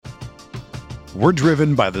We're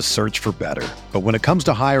driven by the search for better. But when it comes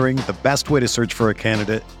to hiring, the best way to search for a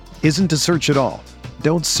candidate isn't to search at all.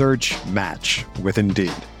 Don't search, match with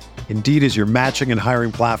Indeed. Indeed is your matching and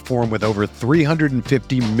hiring platform with over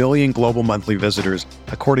 350 million global monthly visitors,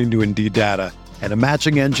 according to Indeed data, and a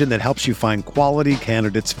matching engine that helps you find quality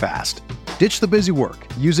candidates fast. Ditch the busy work.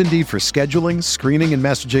 Use Indeed for scheduling, screening, and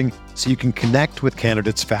messaging so you can connect with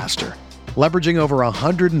candidates faster. Leveraging over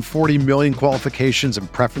 140 million qualifications and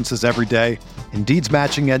preferences every day, Indeed's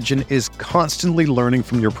matching engine is constantly learning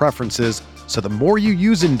from your preferences, so the more you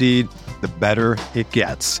use Indeed, the better it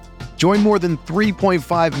gets. Join more than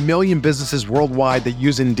 3.5 million businesses worldwide that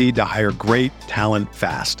use Indeed to hire great talent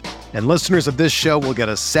fast. And listeners of this show will get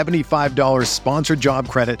a $75 sponsored job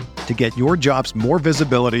credit to get your jobs more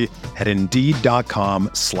visibility at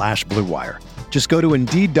Indeed.com/Blue Wire. Just go to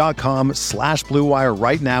Indeed.com/Blue Wire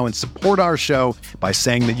right now and support our show by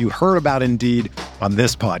saying that you heard about Indeed on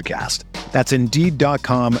this podcast. That's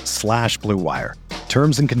Indeed.com/Blue Wire.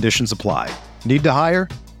 Terms and conditions apply. Need to hire?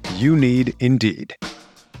 You need Indeed.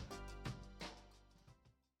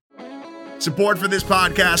 Support for this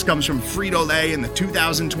podcast comes from Frito-Lay and the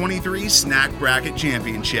 2023 Snack Bracket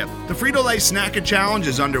Championship. The Frito-Lay Snack-It Challenge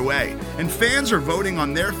is underway, and fans are voting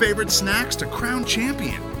on their favorite snacks to crown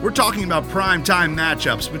champion. We're talking about prime-time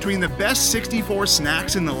matchups between the best 64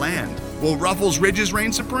 snacks in the land. Will Ruffles Ridges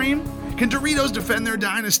reign supreme? Can Doritos defend their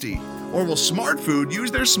dynasty? Or will Smart Food use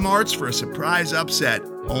their smarts for a surprise upset?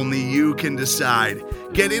 Only you can decide.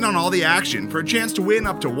 Get in on all the action for a chance to win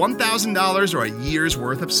up to $1,000 or a year's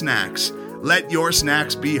worth of snacks. Let your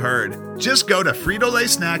snacks be heard. Just go to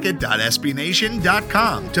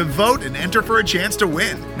fritolaysnacket.sbnation.com to vote and enter for a chance to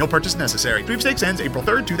win. No purchase necessary. Sweepstakes ends April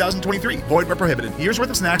 3rd, 2023. Void where prohibited. Year's worth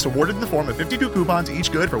of snacks awarded in the form of 52 coupons,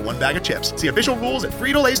 each good for one bag of chips. See official rules at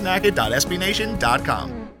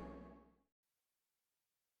fritolaysnacket.sbnation.com.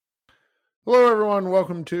 Hello, everyone.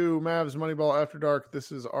 Welcome to Mavs Moneyball After Dark.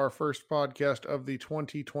 This is our first podcast of the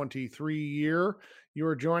 2023 year. You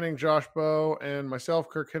are joining Josh Bowe and myself,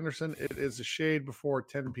 Kirk Henderson. It is a shade before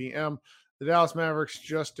 10 p.m. The Dallas Mavericks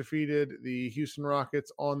just defeated the Houston Rockets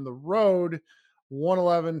on the road,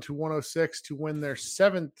 111-106 to win their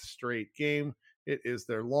seventh straight game. It is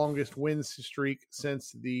their longest win streak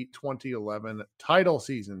since the 2011 title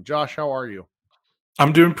season. Josh, how are you?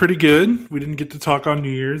 I'm doing pretty good. We didn't get to talk on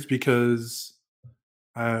New Year's because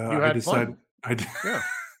I decided Yeah.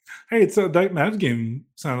 Hey, it's that Mavs game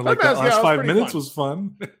sounded like the last 5 minutes was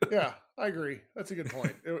fun. Yeah, I agree. That's a good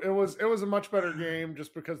point. It was a much better game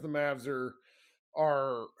just because the Mavs are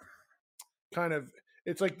kind of,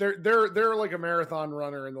 it's like they're like a marathon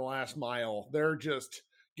runner in the last mile. They're just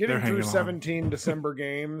getting through 17 December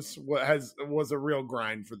games was a real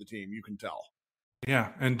grind for the team. You can tell.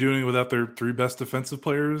 Yeah, and doing it without their three best defensive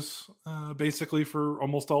players, basically for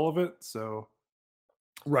almost all of it. So,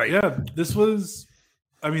 right. Yeah, this was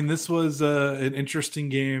an interesting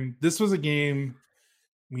game. This was a game.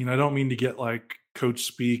 I mean, I don't mean to get like coach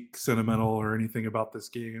speak sentimental or anything about this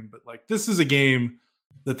game, but like this is a game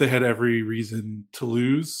that they had every reason to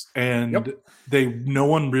lose, and no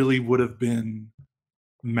one really would have been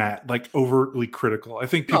mad, like overtly critical. I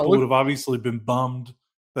think people would have obviously been bummed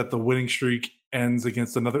that the winning streak ends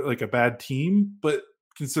against another, like a bad team, but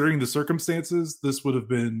considering the circumstances, this would have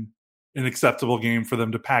been an acceptable game for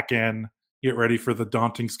them to pack in, get ready for the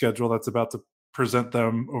daunting schedule that's about to present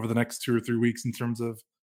them over the next 2 or 3 weeks in terms of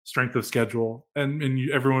strength of schedule. And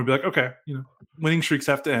everyone would be like, okay, winning streaks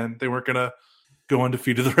have to end. They weren't going to go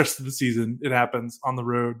undefeated the rest of the season. It happens on the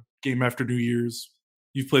road, game after New Year's.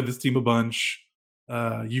 You've played this team a bunch.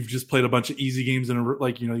 You've just played a bunch of easy games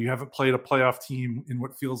you haven't played a playoff team in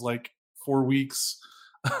what feels like 4 weeks.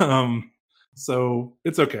 So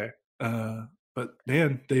it's okay. But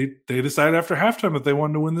man, they decided after halftime that they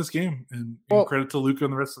wanted to win this game, and credit to Luka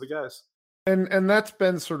and the rest of the guys. And that's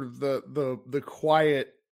been sort of the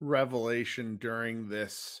quiet revelation during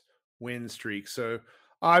this win streak. So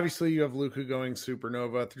obviously you have Luka going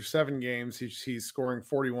supernova through 7 games. He's scoring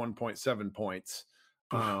 41.7 points.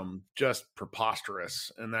 Just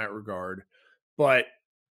preposterous in that regard. But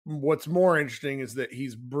what's more interesting is that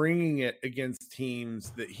he's bringing it against teams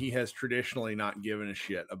that he has traditionally not given a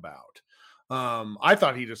shit about. I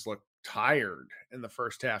thought he just looked tired in the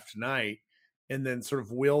first half tonight, and then sort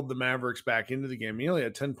of willed the Mavericks back into the game. He only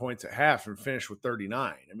had 10 points at half and finished with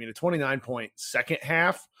 39. I mean, a 29-point second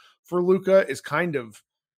half for Luka is kind of,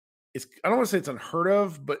 I don't want to say it's unheard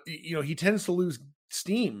of, but he tends to lose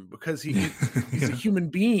steam because he's a human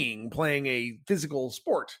being playing a physical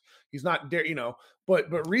sport. He's not there,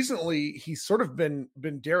 but recently he's sort of been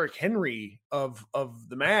Derrick Henry of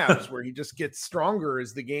the Mavs, where he just gets stronger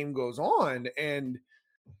as the game goes on. And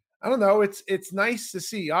I don't know. It's nice to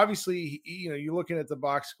see. Obviously, you're looking at the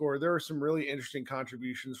box score. There are some really interesting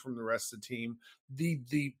contributions from the rest of the team.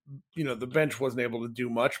 The bench wasn't able to do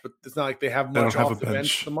much, but it's not like they have much off the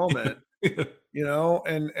bench at the moment.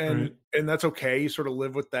 And that's okay. You sort of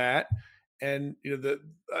live with that. And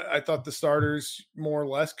I thought the starters more or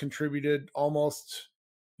less contributed almost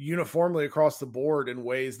uniformly across the board in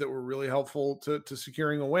ways that were really helpful to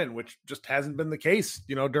securing a win, which just hasn't been the case,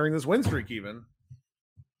 during this win streak even.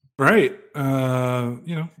 Right. They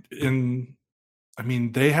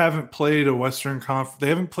haven't played a Western Conference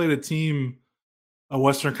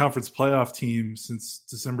playoff team since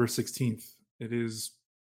December 16th. It is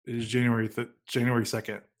January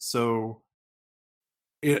 2nd. So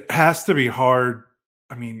it has to be hard.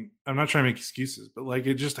 I mean, I'm not trying to make excuses, but like,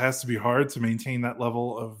 it just has to be hard to maintain that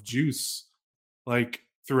level of juice, like,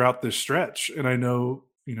 throughout this stretch. And I know,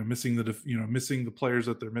 missing the players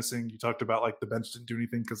that they're missing. You talked about like the bench didn't do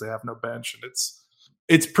anything because they have no bench, and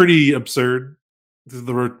it's pretty absurd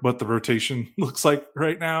what the rotation looks like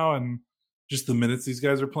right now, and just the minutes these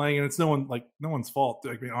guys are playing. And it's no one's fault.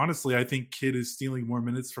 I mean, honestly, I think Kidd is stealing more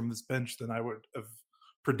minutes from this bench than I would have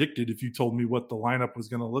predicted if you told me what the lineup was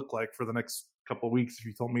going to look like for the next couple of weeks. If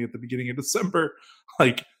you told me at the beginning of December,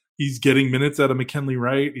 like, he's getting minutes out of McKinley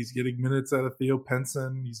Wright, he's getting minutes out of Theo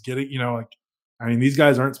Penson, he's getting, these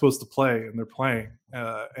guys aren't supposed to play, and they're playing.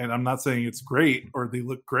 And I'm not saying it's great or they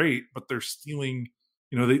look great, but they're stealing.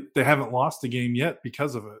 They haven't lost a game yet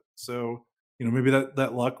because of it. So, maybe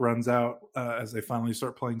that luck runs out as they finally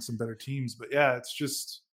start playing some better teams. But yeah, it's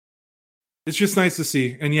just nice to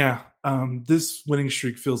see. And this winning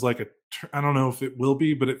streak feels like I don't know if it will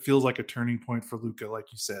be, but it feels like a turning point for Luka.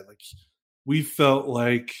 Like you said, like, we felt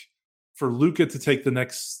like for Luka to take the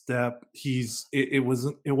next step, it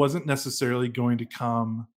wasn't necessarily going to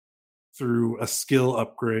come through a skill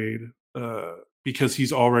upgrade because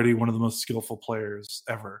he's already one of the most skillful players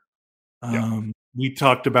ever. We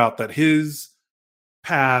talked about that his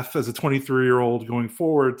path as a 23-year-old going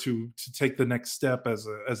forward to take the next step as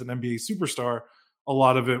an NBA superstar, a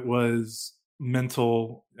lot of it was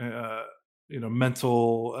mental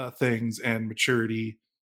things and maturity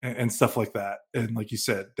and stuff like that. And like you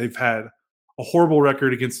said, they've had a horrible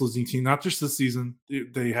record against losing teams, not just this season.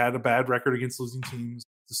 They had a bad record against losing teams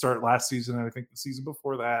to start last season, and I think the season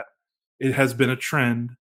before that. It has been a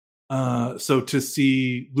trend. So to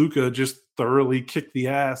see Luka just thoroughly kick the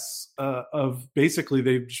ass of basically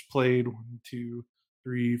they've just played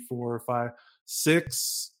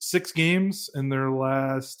 6 games, and their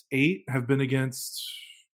last 8 have been against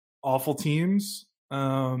awful teams.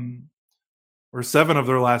 Or 7 of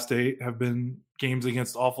their last 8 have been games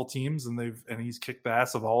against awful teams, and he's kicked the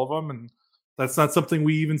ass of all of them. And that's not something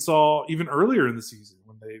we even saw even earlier in the season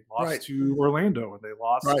when they lost to Orlando and they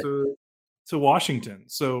lost to Washington.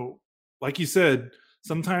 So, like you said,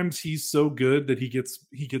 sometimes he's so good that he gets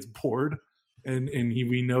bored, and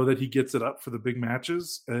we know that he gets it up for the big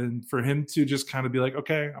matches. And for him to just kind of be like,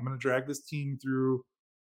 okay, I'm going to drag this team through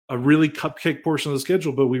a really cupcake portion of the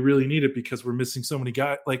schedule, but we really need it because we're missing so many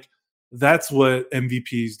guys. Like, that's what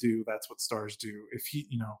MVPs do. That's what stars do. If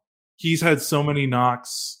he's had so many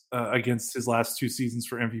knocks against his last 2 seasons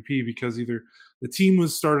for MVP because either the team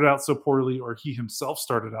was started out so poorly or he himself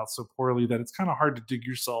started out so poorly that it's kind of hard to dig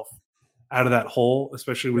yourself out of that hole,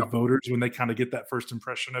 especially with voters when they kind of get that first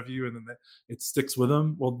impression of you and then it sticks with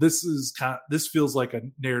them. Well, this feels like a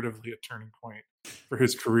narratively a turning point for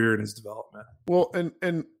his career and his development. Well,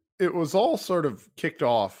 and it was all sort of kicked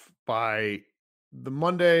off by the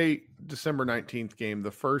Monday, December 19th game,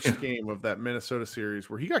 the first game of that Minnesota series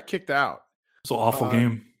where he got kicked out. It's an awful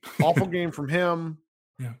game. Awful game from him.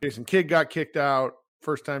 Yeah. Jason Kidd got kicked out.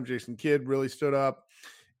 First time Jason Kidd really stood up.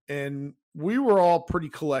 And we were all pretty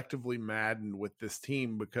collectively maddened with this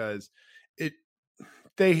team because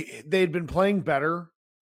they'd been playing better,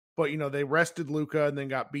 but they rested Luka and then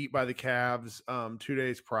got beat by the Cavs 2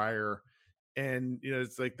 days prior. And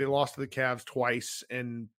it's like they lost to the Cavs twice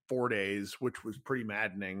in 4 days, which was pretty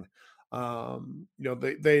maddening.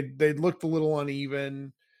 They looked a little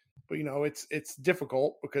uneven, but it's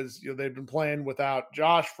difficult because they've been playing without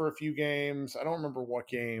Josh for a few games. I don't remember what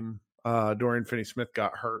game Dorian Finney-Smith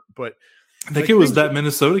got hurt, but I think it was that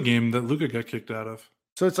Minnesota game that Luka got kicked out of.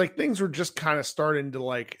 So it's like things were just kind of starting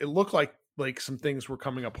to it looked like some things were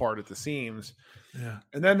coming apart at the seams. Yeah.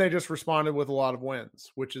 And then they just responded with a lot of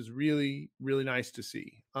wins, which is really, really nice to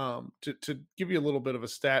see. To give you a little bit of a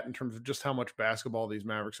stat in terms of just how much basketball these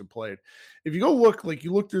Mavericks have played. If you go look, like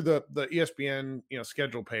you look through the ESPN,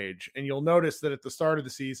 schedule page, and you'll notice that at the start of the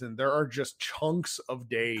season, there are just chunks of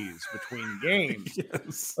days between games.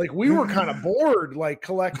 Yes. Like we were kind of bored, like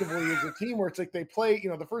collectively as a team, where it's like they play,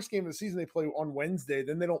 the first game of the season, they play on Wednesday,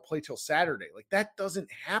 then they don't play till Saturday. Like that doesn't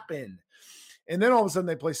happen. And then all of a sudden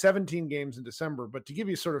they play 17 games in December. But to give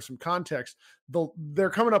you sort of some context,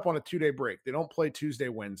 they're coming up on a 2-day break. They don't play Tuesday,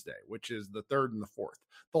 Wednesday, which is the 3rd and the 4th.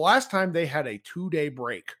 The last time they had a 2-day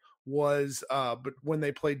break was but when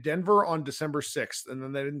they played Denver on December 6th, and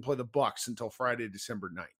then they didn't play the Bucks until Friday,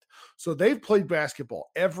 December 9th. So they've played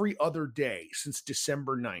basketball every other day since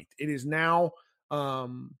December 9th. It is now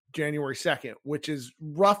January 2nd, which is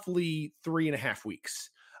roughly 3.5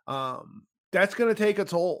 weeks. That's going to take a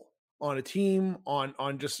toll on a team, on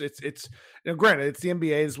just it's granted, it's the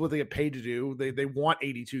NBA, is what they get paid to do. They want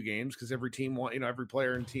 82 games because every team every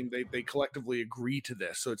player and team, they collectively agree to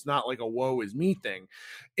this. So it's not like a woe is me thing.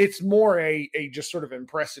 It's more a just sort of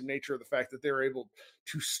impressive nature of the fact that they're able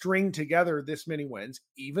to string together this many wins,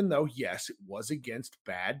 even though yes, it was against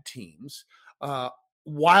bad teams,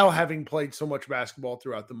 while having played so much basketball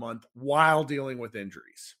throughout the month, while dealing with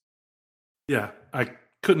injuries. Yeah, I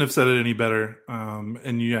couldn't have said it any better.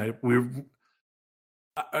 And yeah, we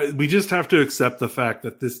just have to accept the fact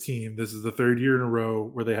that this team, this is the 3rd year in a row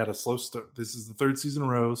where they had a slow start. This is the 3rd season in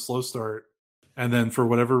a row, slow start. And then for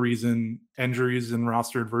whatever reason, injuries and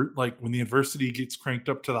roster, like when the adversity gets cranked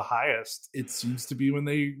up to the highest, it seems to be when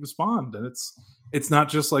they respond. And it's not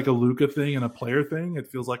just like a Luka thing and a player thing.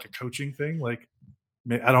 It feels like a coaching thing. Like,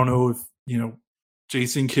 I don't know if,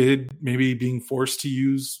 Jason Kidd maybe being forced to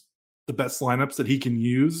use the best lineups that he can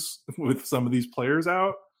use with some of these players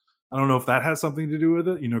out. I don't know if that has something to do with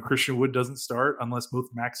it. Christian Wood doesn't start unless both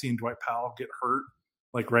Maxey and Dwight Powell get hurt,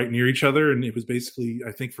 like right near each other. And it was basically,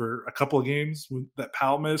 I think, for a couple of games that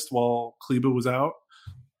Powell missed while Kleba was out.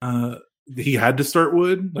 He had to start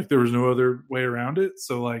Wood. Like there was no other way around it.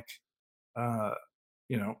 So like,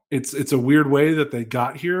 it's a weird way that they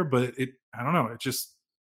got here, but I don't know. It just,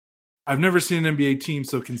 I've never seen an NBA team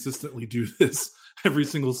so consistently do this every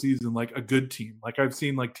single season, like a good team. Like I've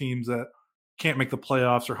seen like teams that can't make the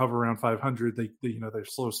playoffs or hover around 500. They're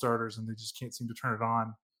slow starters and they just can't seem to turn it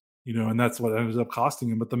on, and that's what ends up costing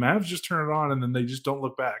them. But the Mavs just turn it on and then they just don't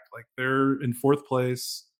look back. Like they're in 4th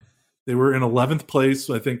place. They were in 11th place,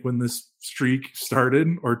 I think, when this streak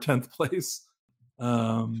started, or 10th place.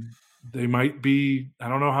 They might be, I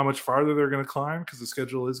don't know how much farther they're going to climb because the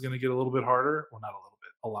schedule is going to get a little bit harder. Well, not a little bit,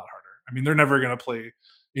 a lot harder. I mean, they're never going to play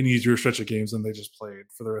an easier stretch of games than they just played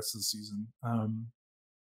for the rest of the season.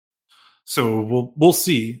 So we'll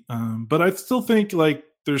see. But I still think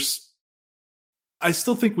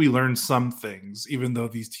we learned some things, even though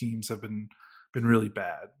these teams have been really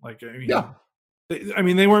bad. Like, I mean, yeah.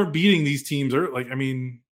 They weren't beating these teams.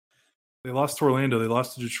 They lost to Orlando. They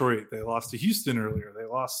lost to Detroit. They lost to Houston earlier. They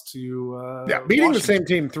lost to beating Washington. the same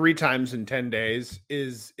team 3 times in 10 days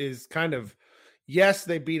is kind of, yes,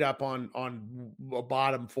 they beat up on a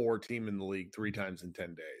bottom 4 team in the league 3 times in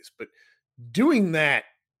 10 days. But doing that,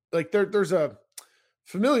 like there's a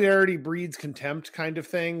familiarity breeds contempt kind of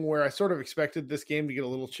thing where I sort of expected this game to get a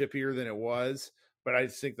little chippier than it was. But I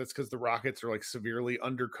think that's because the Rockets are like severely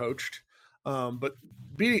undercoached. But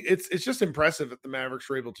it's just impressive that the Mavericks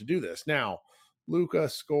were able to do this. Now, Luka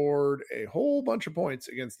scored a whole bunch of points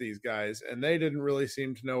against these guys, and they didn't really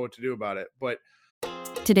seem to know what to do about it. But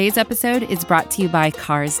today's episode is brought to you by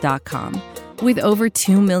Cars.com. With over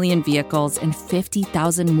 2 million vehicles and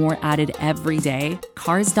 50,000 more added every day,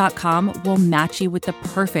 Cars.com will match you with the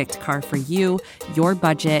perfect car for you, your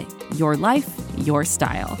budget, your life, your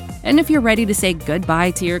style. And if you're ready to say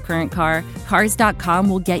goodbye to your current car,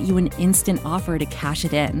 Cars.com will get you an instant offer to cash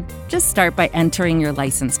it in. Just start by entering your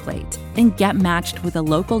license plate and get matched with a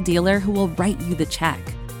local dealer who will write you the check.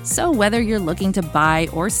 So whether you're looking to buy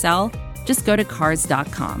or sell, just go to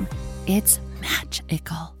Cars.com. It's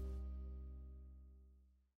magical.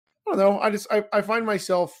 I don't know. I find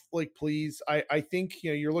myself like pleased. I think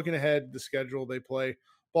you're looking ahead the schedule. They play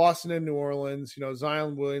Boston and New Orleans.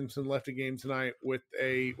 Zion Williamson left a game tonight with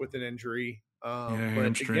an injury.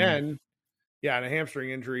 But again, and a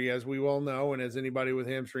hamstring injury, as we well know, and as anybody with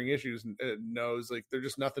hamstring issues knows, like they're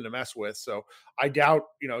just nothing to mess with. So I doubt,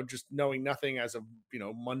 just knowing nothing as of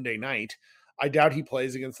Monday night, I doubt he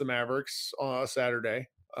plays against the Mavericks on Saturday.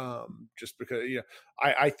 Just because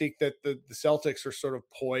I think that the Celtics are sort of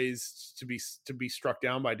poised to be struck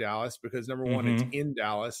down by Dallas because number one, it's in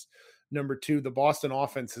Dallas. Number two, the Boston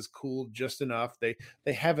offense has cooled just enough. They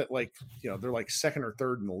haven't like, they're like second or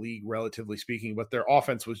third in the league, relatively speaking, but their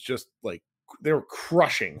offense was just like, they were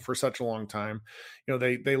crushing for such a long time.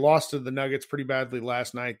 They lost to the Nuggets pretty badly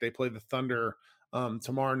last night. They play the Thunder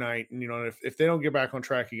tomorrow night. And, if they don't get back on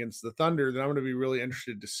track against the Thunder, then I'm going to be really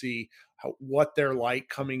interested to see what they're like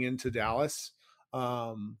coming into Dallas.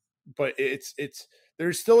 But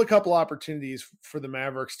there's still a couple opportunities for the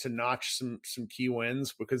Mavericks to notch some key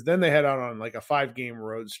wins, because then they head out on like a 5-game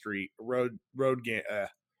road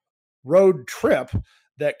trip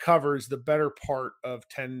that covers the better part of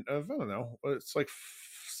 10 of, I don't know, it's like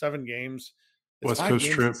 7 games. It's West 5 Coast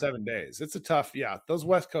games trip. in 7 days. It's a tough, those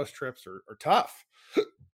West Coast trips are tough.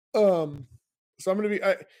 So I'm going to be,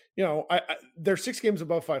 they're 6 games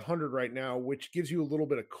above 500 right now, which gives you a little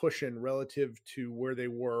bit of cushion relative to where they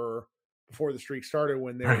were before the streak started,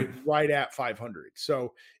 when they were right at 500.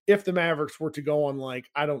 So if the Mavericks were to go on, like,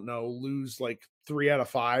 I don't know, lose like 3 out of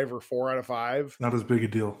 5 or 4 out of 5, not as big a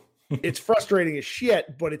deal. it's frustrating as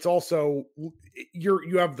shit, but it's also,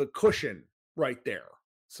 you have the cushion right there.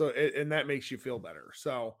 So, and that makes you feel better.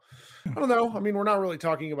 So I don't know. I mean, we're not really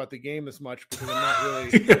talking about the game as much, because I'm not really,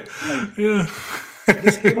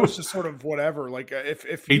 this game was just sort of whatever. Like if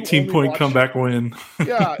 18-point comeback win.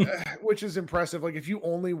 Yeah, which is impressive. Like if you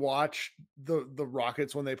only watch the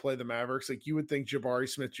Rockets when they play the Mavericks, like you would think Jabari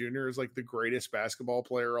Smith Jr. is like the greatest basketball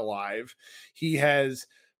player alive. He has,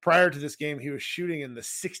 prior to this game, he was shooting in the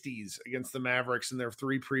 60s against the Mavericks in their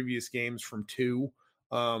 3 previous games from 2.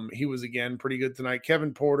 He was, again, pretty good tonight.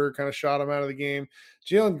 Kevin Porter kind of shot him out of the game.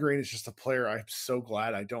 Jalen Green is just a player I'm so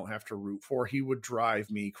glad I don't have to root for. He would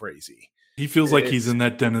drive me crazy. He feels like he's in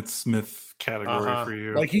that Dennis Smith category for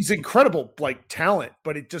you. Like, he's incredible, like, talent,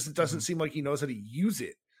 but it just doesn't seem like he knows how to use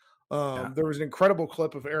it. There was an incredible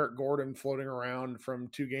clip of Eric Gordon floating around from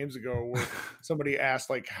 2 games ago where somebody asked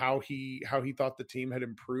like how he thought the team had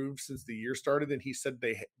improved since the year started, and he said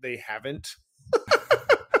they haven't.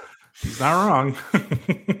 He's not wrong.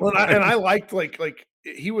 Well, I liked like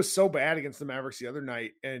he was so bad against the Mavericks the other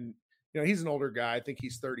night, and he's an older guy. I think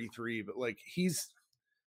he's 33, but like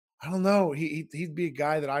I don't know. He'd be a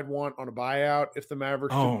guy that I'd want on a buyout if the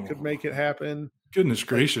Mavericks could make it happen. Goodness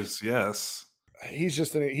gracious, yes. He's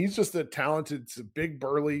just a talented, big,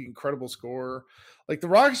 burly, incredible scorer. Like the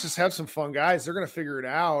Rockets just have some fun guys. They're going to figure it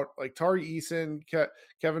out. Like Tari Eason,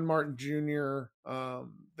 Kevin Martin Jr.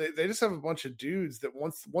 They just have a bunch of dudes that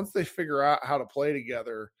once they figure out how to play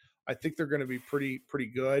together, I think they're going to be pretty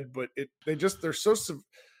good. But they're so,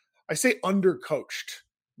 I say undercoached,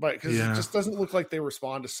 but because it just doesn't look like they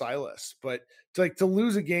respond to Silas. But to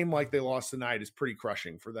lose a game like they lost tonight is pretty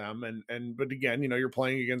crushing for them. But again, you're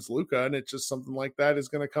playing against Luka, and it's just something like that is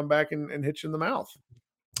going to come back and hit you in the mouth.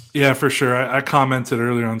 Yeah, for sure. I commented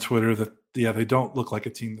earlier on Twitter that they don't look like a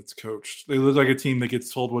team that's coached. They look like a team that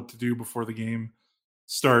gets told what to do before the game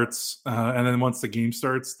starts, and then once the game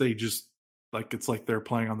starts, they just it's like they're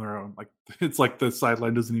playing on their own. Like it's like the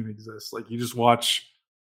sideline doesn't even exist. Like you just watch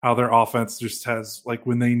how their offense just has, like,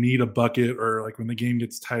 when they need a bucket or like when the game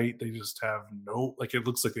gets tight, they just have it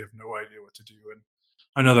looks like they have no idea what to do. And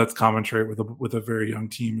I know that's commentary with a very young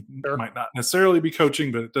team. It might not necessarily be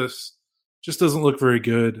coaching, but it just doesn't look very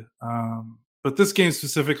good. But this game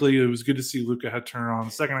specifically, it was good to see Luka had turn on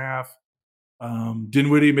the second half.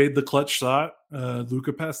 Dinwiddie made the clutch shot.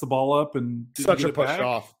 Luka passed the ball up and such a push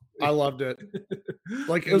off. I loved it.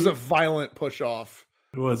 Like it was a violent push off.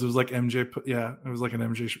 It was like MJ. It was like an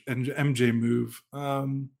MJ move.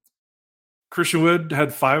 Christian Wood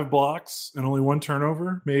had 5 blocks and only 1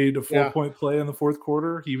 turnover. Made a 4-point play in the fourth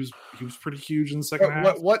quarter. He was pretty huge in the second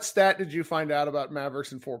half. What stat did you find out about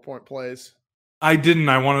Mavericks and 4-point plays? I didn't.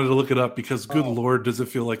 I wanted to look it up because, good Lord, does it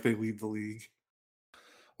feel like they lead the league?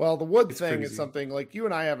 Well, the Wood thing is something like you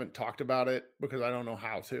and I haven't talked about it because I don't know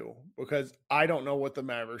how to. Because I don't know what the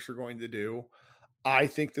Mavericks are going to do. I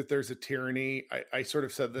think that there's a tyranny. I sort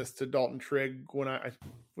of said this to Dalton Trigg when I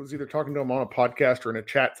was either talking to him on a podcast or in a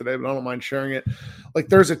chat today, but I don't mind sharing it. Like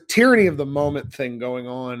there's a tyranny of the moment thing going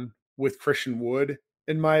on with Christian Wood,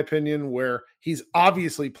 in my opinion, where he's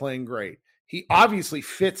obviously playing great. He obviously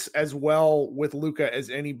fits as well with Luka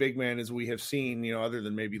as any big man as we have seen, other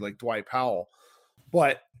than maybe like Dwight Powell.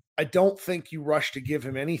 But I don't think you rush to give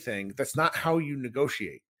him anything. That's not how you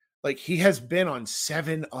negotiate. Like he has been on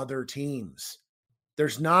 7 other teams.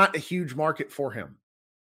 There's not a huge market for him.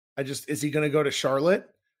 Is he going to go to Charlotte?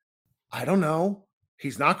 I don't know.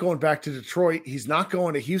 He's not going back to Detroit. He's not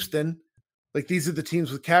going to Houston. Like these are the teams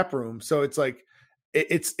with cap room. So it's like,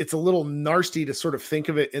 it's a little nasty to sort of think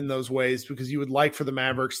of it in those ways because you would like for the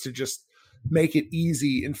Mavericks to just make it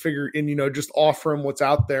easy and just offer him what's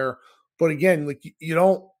out there. But again, like you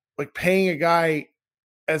don't like paying a guy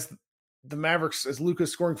as the Mavericks, as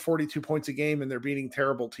Luka's scoring 42 points a game and they're beating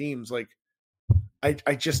terrible teams. Like,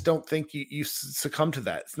 I just don't think you succumb to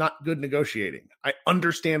that. It's not good negotiating. I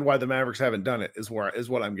understand why the Mavericks haven't done it is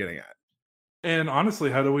what I'm getting at. And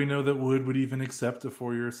honestly, how do we know that Wood would even accept a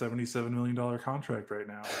 4-year, $77 million contract right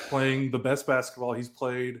now? Playing the best basketball he's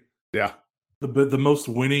played. Yeah. The most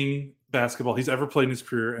winning basketball he's ever played in his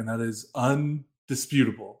career, and that is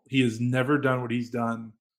undisputable. He has never done what he's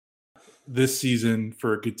done this season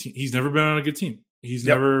for a good team. He's never been on a good team. He's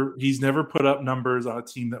never put up numbers on a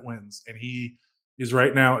team that wins. And he is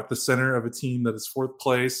right now at the center of a team that is 4th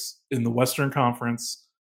place in the Western Conference,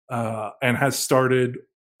 and has started,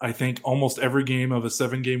 I think, almost every game of a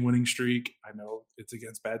 7-game winning streak. I know it's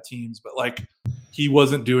against bad teams, but like he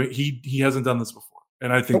hasn't done this before.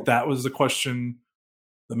 And I think that was the question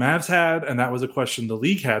the Mavs had, and that was a question the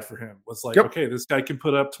league had for him. Was like, okay, this guy can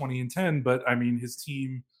put up 20 and 10, but I mean, his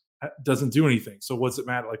team doesn't do anything. So what's it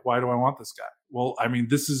matter? Like, why do I want this guy? Well, I mean,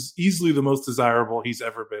 this is easily the most desirable he's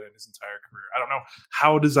ever been in his entire career. I don't know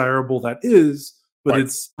how desirable that is, but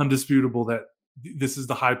it's undisputable that this is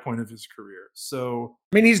the high point of his career. So,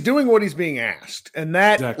 I mean, he's doing what he's being asked, and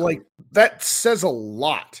that that says a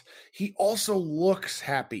lot. He also looks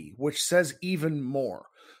happy, which says even more,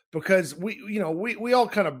 because we all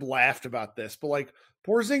kind of laughed about this, but like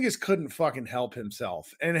Porzingis couldn't fucking help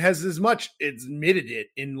himself, and has as much admitted it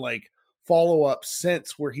in like follow-up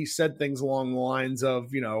since, where he said things along the lines of,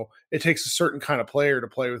 it takes a certain kind of player to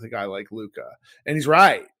play with a guy like Luka, and he's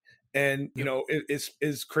right. And,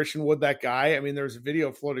 is Christian Wood that guy? I mean, there's a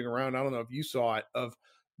video floating around, I don't know if you saw it, of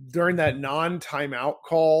during that non-timeout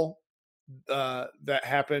call that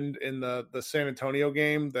happened in the San Antonio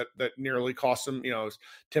game that nearly cost him,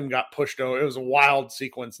 Tim got pushed over. It was a wild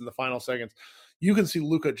sequence in the final seconds. You can see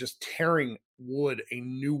Luka just tearing Wood a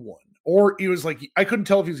new one. Or he was like, I couldn't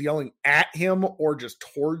tell if he was yelling at him or just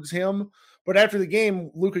towards him. But after the game,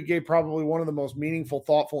 Luka gave probably one of the most meaningful,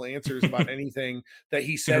 thoughtful answers about anything that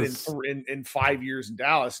he said in 5 years in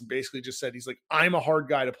Dallas, and basically just said, he's like, I'm a hard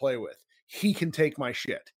guy to play with. He can take my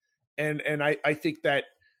shit. And I think that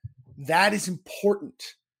is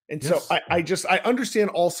important. And so I understand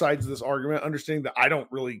all sides of this argument, understanding that I don't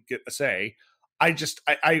really get a say. I'm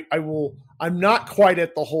not quite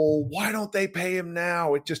at the whole, why don't they pay him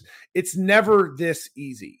now? It's never this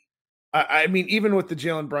easy. I mean, even with the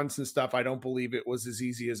Jalen Brunson stuff, I don't believe it was as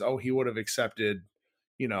easy as, he would have accepted,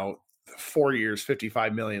 4 years,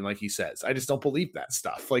 $55 million, like he says. I just don't believe that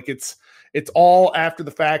stuff. Like it's all after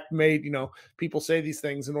the fact made, people say these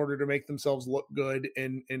things in order to make themselves look good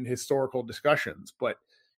in historical discussions. But,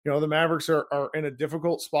 the Mavericks are in a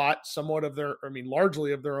difficult spot,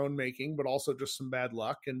 largely of their own making, but also just some bad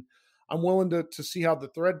luck. And I'm willing to see how the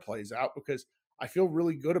thread plays out, because I feel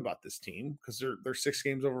really good about this team, because they're 6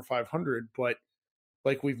 games over 500. But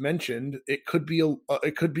like we've mentioned, it could be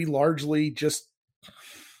largely just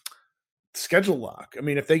schedule luck. I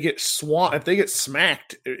mean, if they get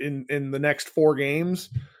smacked in the next 4 games,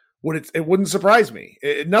 it wouldn't surprise me.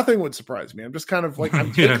 Nothing would surprise me. I'm just kind of like,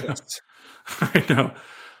 I'm ticklish. I know.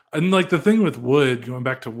 And like the thing with Wood, going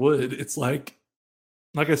back to Wood, it's like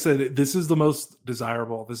I said, this is the most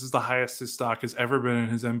desirable. This is the highest his stock has ever been in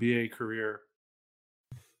his NBA career.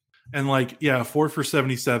 And 4 for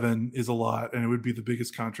 77 is a lot, and it would be the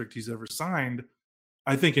biggest contract he's ever signed,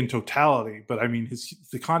 I think, in totality. But I mean,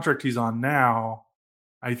 the contract he's on now,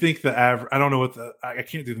 I think the average, I don't know I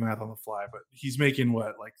can't do the math on the fly, but he's making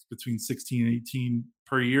between 16 and 18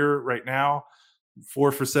 per year right now.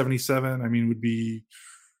 4 for 77, I mean, would be,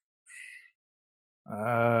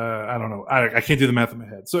 I don't know. I can't do the math in my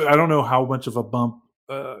head. So I don't know how much of a bump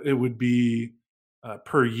it would be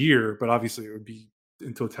per year, but obviously it would be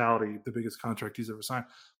in totality the biggest contract he's ever signed.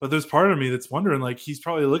 But there's part of me that's wondering, he's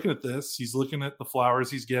probably looking at this, he's looking at the flowers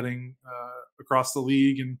he's getting across the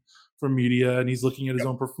league and from media, and he's looking at his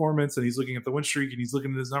own performance, and he's looking at the win streak, and he's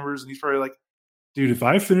looking at his numbers, and he's probably like, dude, if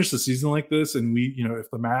I finish the season like this, and we,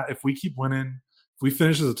 if we keep winning, if we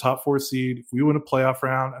finish as a top 4 seed, if we win a playoff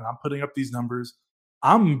round, and I'm putting up these numbers,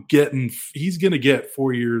 he's going to get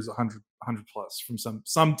 4 years, 100 plus from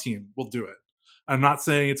some team will do it. I'm not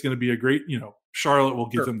saying it's going to be a great, Charlotte will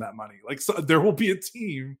give him that money. There will be a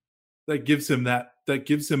team that gives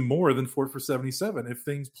him more than 4 for 77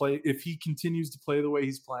 if he continues to play the way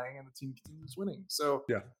he's playing and the team continues winning. So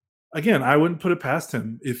again, I wouldn't put it past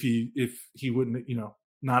him if he wouldn't,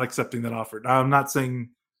 not accepting that offer. Now, I'm not saying,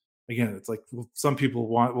 again, it's like, well, some people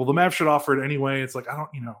the Mavs should offer it anyway. It's like, I don't,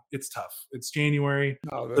 it's tough. It's January.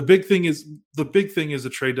 The big thing is a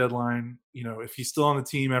trade deadline. If he's still on the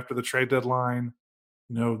team after the trade deadline,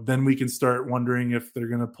 then we can start wondering if they're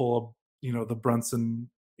going to pull the Brunson,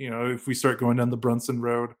 if we start going down the Brunson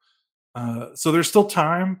road. So there's still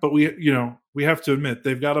time, but we have to admit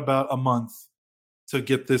they've got about a month to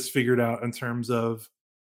get this figured out in terms of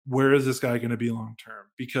where is this guy going to be long term?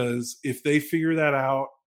 Because if they figure that out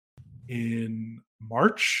in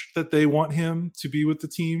March that they want him to be with the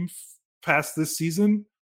team past this season,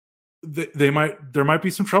 there might be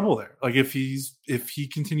some trouble there. Like if he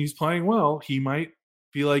continues playing well, he might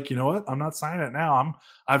be like, you know what, I'm not signing it now.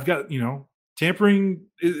 I've got, tampering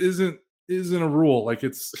isn't a rule. Like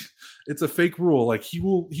it's a fake rule. Like he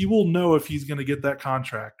will know if he's going to get that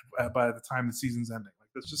contract by the time the season's ending. Like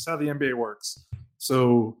that's just how the NBA works.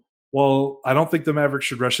 So while I don't think the Mavericks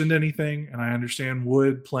should rush into anything, and I understand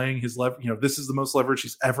Wood playing his this is the most leverage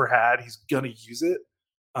he's ever had. He's going to use it.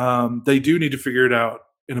 They do need to figure it out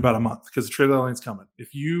in about a month because the trade deadline's coming.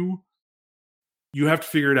 If you have to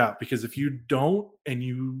figure it out, because if you don't and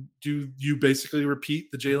you basically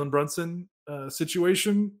repeat the Jalen Brunson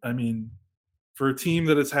situation. I mean, for a team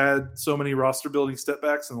that has had so many roster building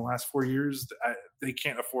stepbacks in the last 4 years, they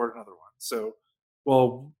can't afford another one. So,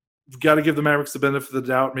 we've got to give the Mavericks the benefit of the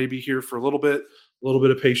doubt, maybe here for a little bit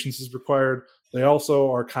of patience is required. They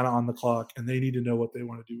also are kind of on the clock, and they need to know what they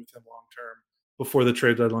want to do with him long term before the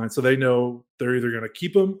trade deadline. So they know they're either going to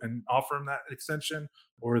keep him and offer him that extension,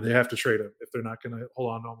 or they have to trade him if they're not going to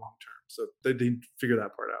hold on to him long term. So they need to figure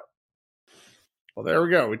that part out. Well, there we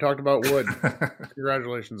go. We talked about Wood.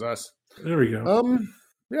 Congratulations, us. There we go.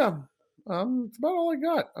 Yeah. It's about all I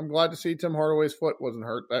got. I'm glad to see Tim Hardaway's foot wasn't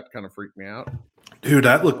hurt. That kind of freaked me out. Dude,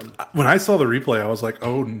 that looked when I saw the replay, I was like,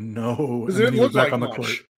 oh no. Because it looked like on the court.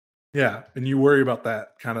 Yeah. And you worry about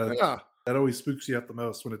that kind of that always spooks you out the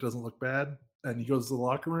most when it doesn't look bad and he goes to the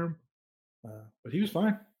locker room. But he was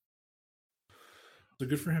fine. So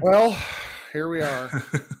good for him. Well, here we are.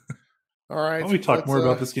 All right. We talked more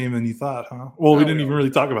about this game than you thought, huh? Well, we didn't even really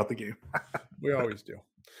talk about the game. We always do.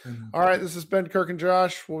 All right. This has been Kirk and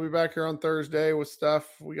Josh. We'll be back here on Thursday with stuff.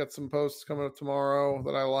 We got some posts coming up tomorrow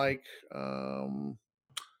that I like.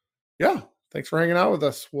 Yeah. Thanks for hanging out with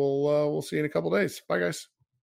us. We'll see you in a couple days. Bye, guys.